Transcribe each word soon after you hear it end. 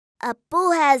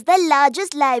Appu has the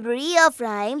largest library of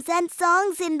rhymes and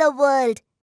songs in the world,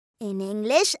 in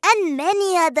English and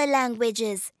many other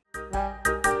languages.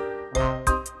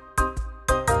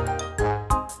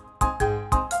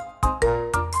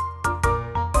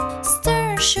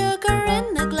 Stir sugar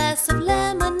in a glass of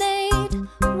lemonade.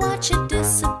 Watch it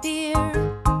disappear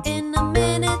in a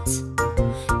minute.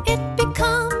 It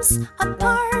becomes a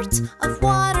part of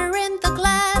water in the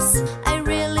glass. I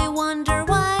really wonder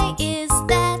why is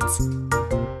that.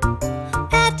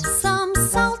 Add some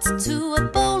salt to a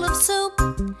bowl of soup.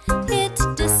 It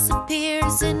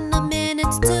disappears in a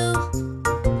minute too.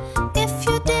 If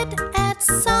you did add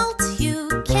salt, you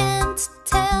can't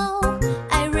tell.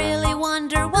 I really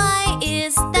wonder why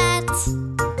is that.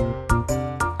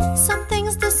 Some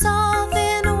things dissolve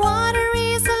in water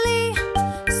easily.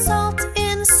 Salt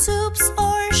in soups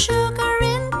or sugar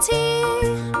in tea.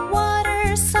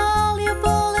 Water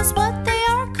soluble is what they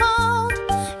are called.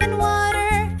 In water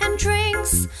and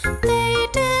drinks they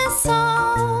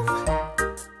dissolve.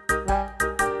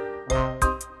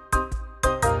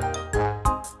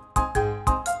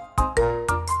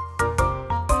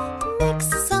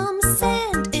 Mix some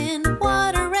sand in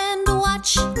water and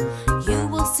watch. You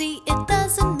will see it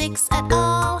doesn't mix at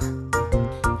all.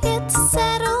 It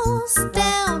settles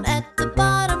down at the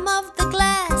bottom of the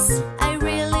glass. I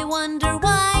really wonder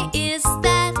why is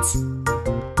that.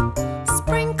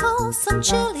 Sprinkle some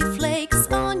chili flakes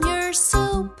on your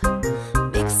soup.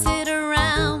 Mix it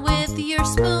around with your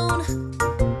spoon.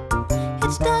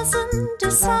 It doesn't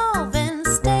dissolve and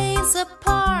stays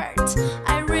apart.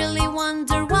 I really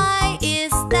wonder why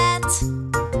is that.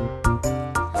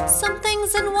 Some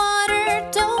things in water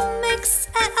don't mix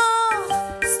at all.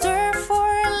 Stir for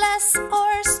less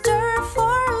or stir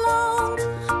for long.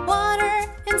 Water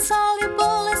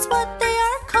insoluble is what they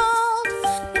are called.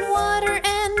 In water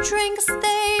and drinks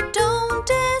they don't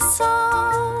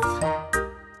dissolve.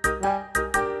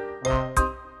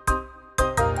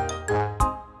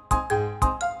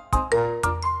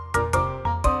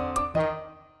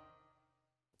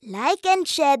 Like and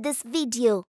share this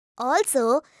video.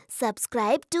 Also,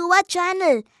 subscribe to our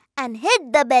channel and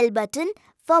hit the bell button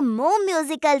for more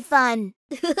musical fun.